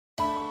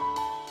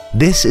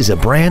This is a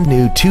brand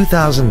new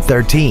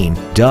 2013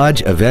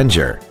 Dodge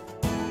Avenger.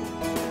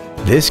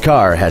 This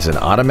car has an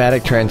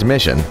automatic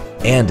transmission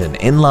and an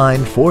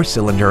inline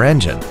 4-cylinder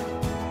engine.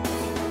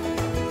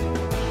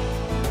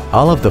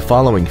 All of the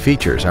following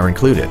features are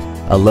included: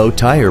 a low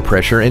tire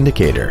pressure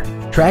indicator,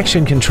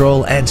 traction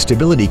control and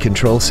stability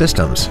control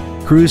systems,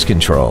 cruise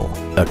control,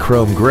 a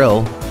chrome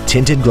grille,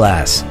 tinted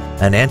glass,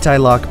 an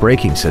anti-lock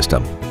braking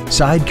system,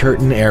 side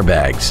curtain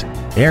airbags,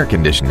 air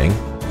conditioning,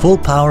 full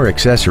power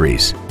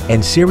accessories,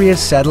 and Sirius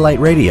satellite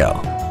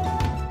radio.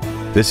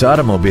 This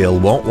automobile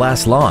won't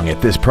last long at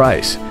this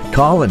price.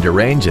 Call and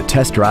arrange a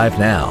test drive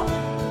now.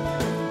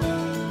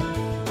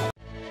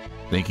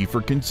 Thank you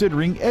for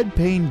considering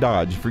Payne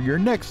Dodge for your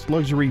next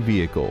luxury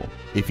vehicle.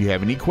 If you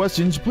have any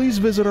questions, please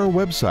visit our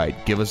website,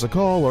 give us a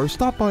call, or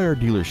stop by our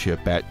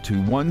dealership at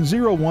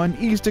 2101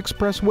 East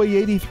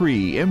Expressway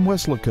 83 in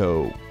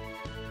Weslaco.